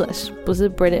English， 不是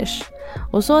British。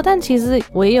我说，但其实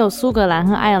我也有苏格兰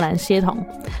和爱尔兰血统。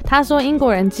他说，英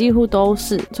国人几乎都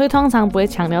是，所以通常不会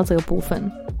强调这个部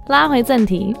分。拉回正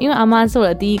题，因为阿妈是我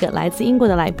的第一个来自英国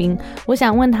的来宾，我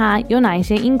想问他有哪一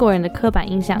些英国人的刻板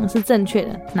印象是正确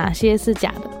的，哪些是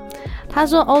假的。他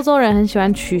说，欧洲人很喜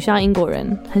欢取笑英国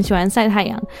人，很喜欢晒太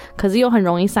阳，可是又很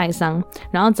容易晒伤，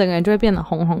然后整个人就会变得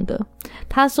红红的。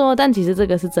他说，但其实这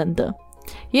个是真的。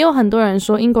也有很多人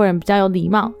说英国人比较有礼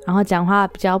貌，然后讲话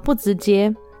比较不直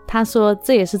接。他说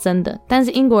这也是真的，但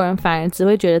是英国人反而只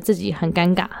会觉得自己很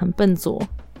尴尬很笨拙。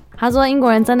他说英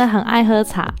国人真的很爱喝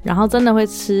茶，然后真的会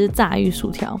吃炸鱼薯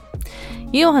条。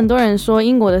也有很多人说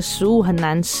英国的食物很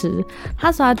难吃，他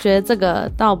说他觉得这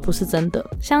个倒不是真的，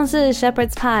像是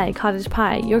shepherd's pie、cottage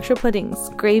pie、Yorkshire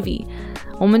puddings、gravy，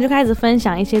 我们就开始分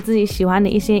享一些自己喜欢的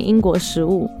一些英国食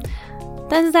物。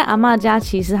但是在阿嬷家，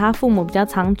其实他父母比较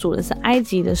常煮的是埃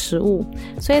及的食物，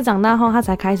所以长大后他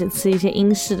才开始吃一些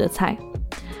英式的菜。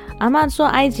阿嬷说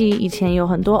埃及以前有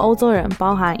很多欧洲人，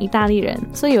包含意大利人，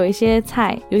所以有一些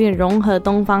菜有点融合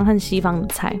东方和西方的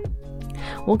菜。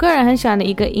我个人很喜欢的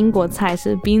一个英国菜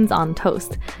是 beans on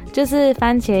toast， 就是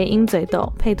番茄鹰嘴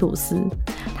豆配吐司。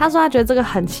他说他觉得这个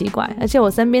很奇怪，而且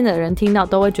我身边的人听到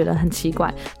都会觉得很奇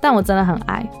怪，但我真的很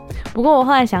爱。不过我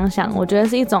后来想想，我觉得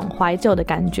是一种怀旧的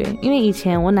感觉，因为以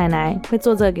前我奶奶会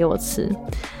做这个给我吃，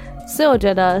所以我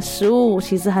觉得食物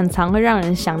其实很常会让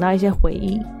人想到一些回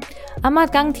忆。阿嬷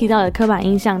刚提到的刻板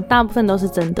印象大部分都是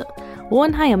真的，我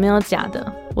问她有没有假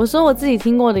的，我说我自己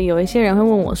听过的，有一些人会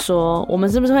问我说我们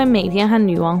是不是会每天和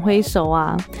女王挥手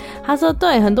啊？她说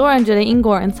对，很多人觉得英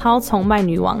国人超崇拜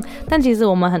女王，但其实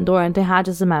我们很多人对她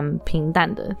就是蛮平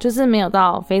淡的，就是没有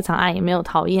到非常爱也没有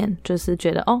讨厌，就是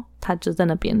觉得她就在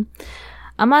那边。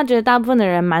阿嬷觉得大部分的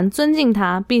人蛮尊敬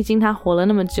她，毕竟她活了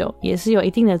那么久，也是有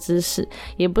一定的知识，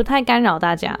也不太干扰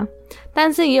大家，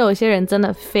但是也有一些人真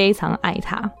的非常爱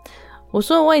她。我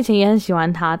说我以前也很喜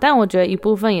欢他，但我觉得一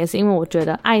部分也是因为我觉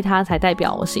得爱他才代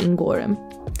表我是英国人。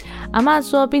阿嬷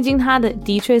说毕竟他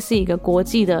的确是一个国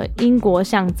际的英国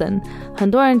象征，很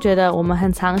多人觉得我们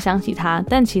很常想起他，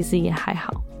但其实也还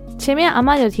好。前面阿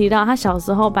嬷有提到他小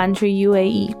时候搬去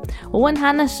UAE， 我问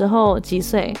他那时候几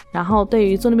岁，然后对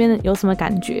于住那边有什么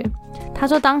感觉。他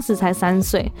说当时才3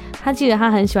岁，他记得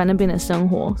他很喜欢那边的生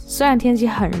活，虽然天气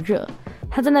很热，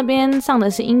他在那边上的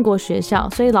是英国学校，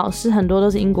所以老师很多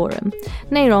都是英国人，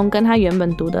内容跟他原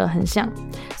本读的很像，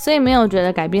所以没有觉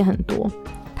得改变很多。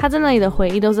他在那里的回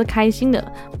忆都是开心的，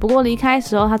不过离开的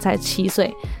时候他才7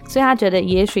岁，所以他觉得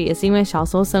也许也是因为小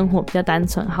时候生活比较单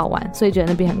纯好玩，所以觉得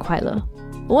那边很快乐。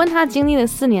我问他经历了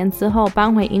4年之后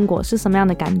搬回英国是什么样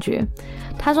的感觉，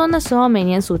他说那时候每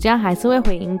年暑假还是会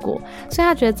回英国，所以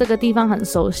他觉得这个地方很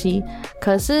熟悉，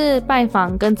可是拜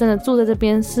访跟真的住在这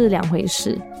边是2回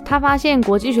事。他发现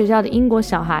国际学校的英国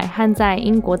小孩和在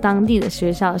英国当地的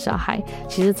学校的小孩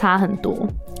其实差很多。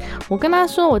我跟他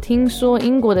说我听说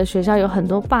英国的学校有很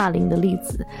多霸凌的例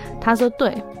子，他说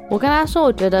对。我跟他说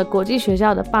我觉得国际学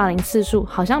校的霸凌次数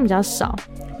好像比较少，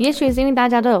也许是因为大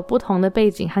家都有不同的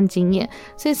背景和经验，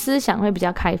所以思想会比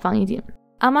较开放一点。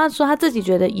阿嬷说她自己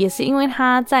觉得也是因为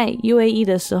她在 UAE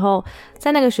的时候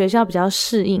在那个学校比较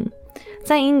适应，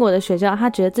在英国的学校她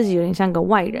觉得自己有点像个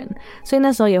外人，所以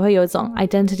那时候也会有一种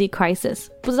identity crisis，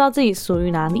 不知道自己属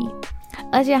于哪里，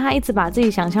而且她一直把自己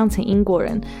想象成英国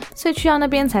人，所以去到那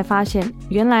边才发现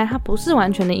原来她不是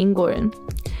完全的英国人。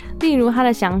例如她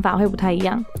的想法会不太一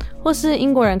样，或是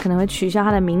英国人可能会取笑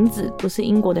她的名字不是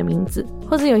英国的名字，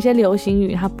或是有一些流行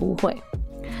语她不会。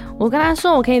我跟他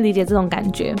说我可以理解这种感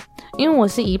觉，因为我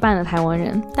是一半的台湾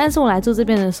人，但是我来住这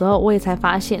边的时候，我也才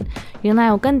发现原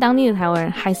来我跟当地的台湾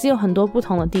人还是有很多不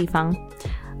同的地方，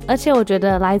而且我觉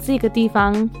得来自一个地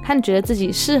方和觉得自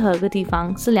己适合一个地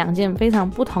方是两件非常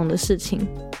不同的事情。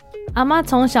阿嬷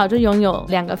从小就拥有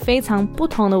2个非常不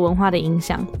同的文化的影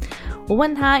响。我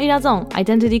问她遇到这种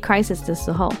identity crisis 的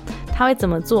时候，她会怎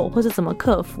么做或是怎么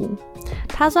克服。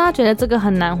她说她觉得这个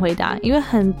很难回答，因为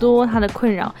很多她的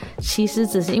困扰其实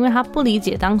只是因为她不理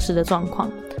解当时的状况，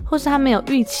或是她没有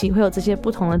预期会有这些不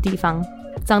同的地方。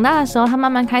长大的时候，她慢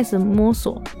慢开始摸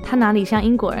索她哪里像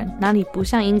英国人，哪里不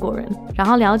像英国人，然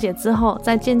后了解之后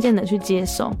再渐渐的去接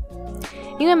受。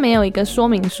因为没有一个说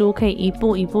明书可以一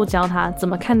步一步教她怎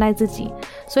么看待自己，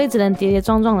所以只能跌跌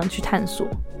撞撞的去探索。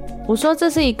我说这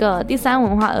是一个第3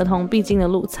文化儿童必经的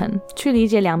路程，去理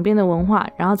解两边的文化，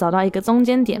然后找到一个中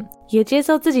间点，也接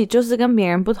受自己就是跟别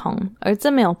人不同，而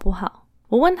这没有不好。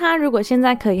我问他如果现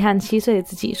在可以和7岁的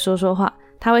自己说说话，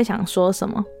他会想说什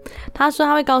么？他说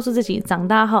他会告诉自己长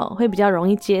大后会比较容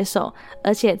易接受，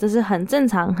而且这是很正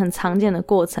常很常见的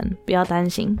过程，不要担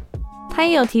心。他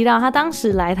也有提到他当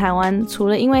时来台湾除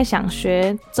了因为想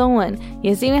学中文，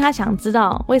也是因为他想知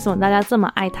道为什么大家这么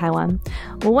爱台湾。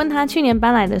我问他去年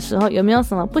搬来的时候有没有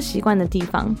什么不习惯的地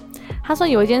方，他说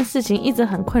有一件事情一直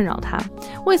很困扰他，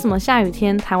为什么下雨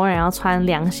天台湾人要穿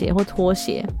凉鞋或拖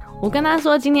鞋。我跟他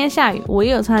说今天下雨我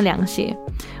也有穿凉鞋，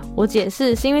我解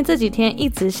释是因为这几天一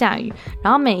直下雨，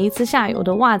然后每一次下雨我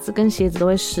的袜子跟鞋子都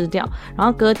会湿掉，然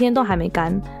后隔天都还没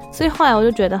干，所以后来我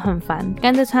就觉得很烦，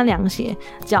干脆穿凉鞋，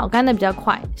脚干得比较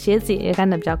快，鞋子也干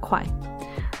得比较快。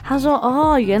他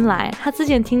说原来他之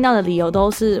前听到的理由都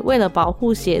是为了保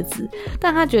护鞋子，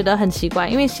但他觉得很奇怪，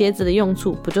因为鞋子的用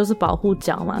处不就是保护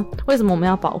脚吗？为什么我们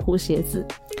要保护鞋子？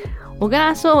我跟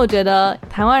他说我觉得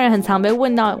台湾人很常被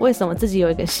问到为什么自己有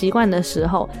一个习惯的时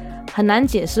候很难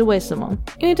解释为什么，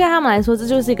因为对他们来说这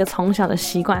就是一个从小的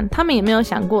习惯，他们也没有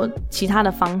想过其他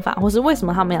的方法或是为什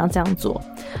么他们要这样做。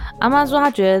阿嬷说她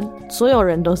觉得所有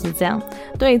人都是这样，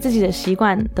对于自己的习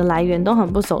惯的来源都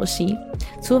很不熟悉，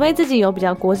除非自己有比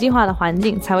较国际化的环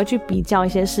境才会去比较一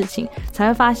些事情，才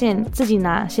会发现自己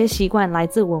哪些习惯来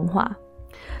自文化。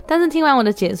但是听完我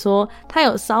的解说，他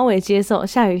有稍微接受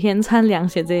下雨天穿凉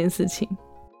鞋这件事情。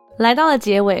来到了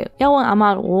结尾，要问阿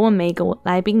嬷我问每一个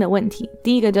来宾的问题，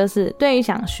第一个就是对于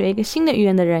想学一个新的语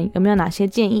言的人有没有哪些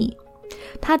建议。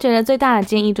他觉得最大的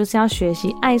建议就是要学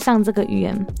习爱上这个语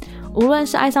言，无论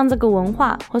是爱上这个文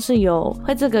化或是有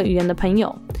会这个语言的朋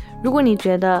友。如果你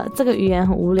觉得这个语言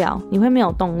很无聊，你会没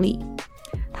有动力。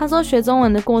他说学中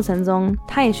文的过程中，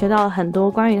他也学到了很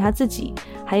多关于他自己，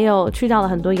还有去到了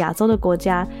很多亚洲的国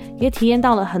家，也体验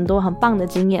到了很多很棒的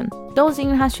经验，都是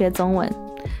因为他学中文，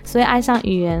所以爱上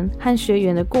语言和学语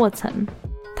言的过程。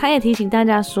他也提醒大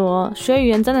家说，学语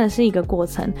言真的是一个过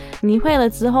程，你会了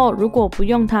之后如果不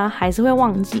用它还是会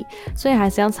忘记，所以还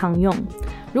是要常用。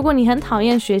如果你很讨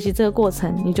厌学习这个过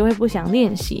程，你就会不想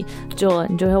练习，久了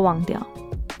你就会忘掉。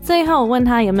最后我问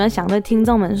他有没有想对听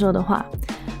众们说的话，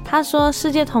他说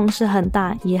世界同时很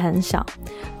大也很小，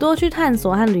多去探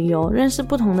索和旅游，认识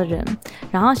不同的人，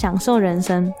然后享受人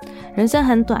生。人生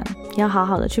很短，要好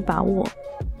好的去把握。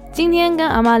今天跟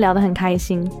阿嬷聊得很开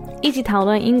心，一起讨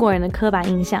论英国人的刻板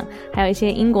印象，还有一些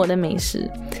英国的美食，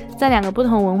在2个不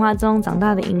同文化中长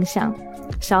大的影响，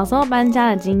小时候搬家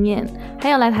的经验，还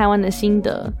有来台湾的心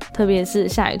得，特别是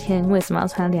下雨天为什么要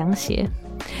穿凉鞋。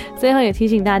最后也提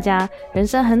醒大家，人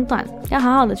生很短，要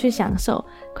好好的去享受，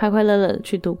快快乐乐的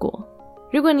去度过。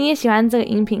如果你也喜欢这个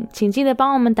音频，请记得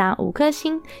帮我们打5颗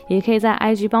星，也可以在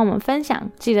IG 帮我们分享，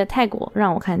记得 tag 我，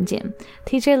让我看见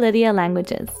Teacher Lydia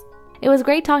Languages。It was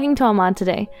great talking to Ahmad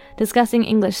today, discussing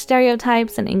English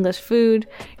stereotypes and English food,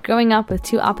 growing up with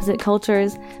 2 opposite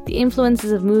cultures, the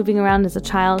influences of moving around as a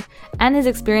child, and his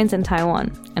experience in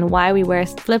Taiwan, and why we wear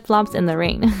flip-flops in the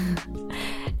rain.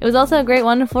 It was also a great,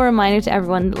 wonderful reminder to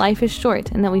everyone that life is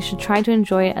short and that we should try to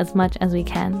enjoy it as much as we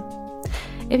can.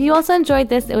 If you also enjoyed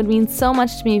this, it would mean so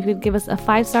much to me if you'd give us a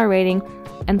 5-star rating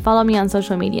and follow me on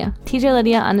social media,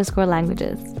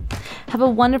 teacherlydia_languages. Have a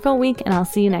wonderful week, and I'll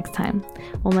see you next time.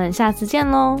 我们下次见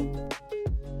咯。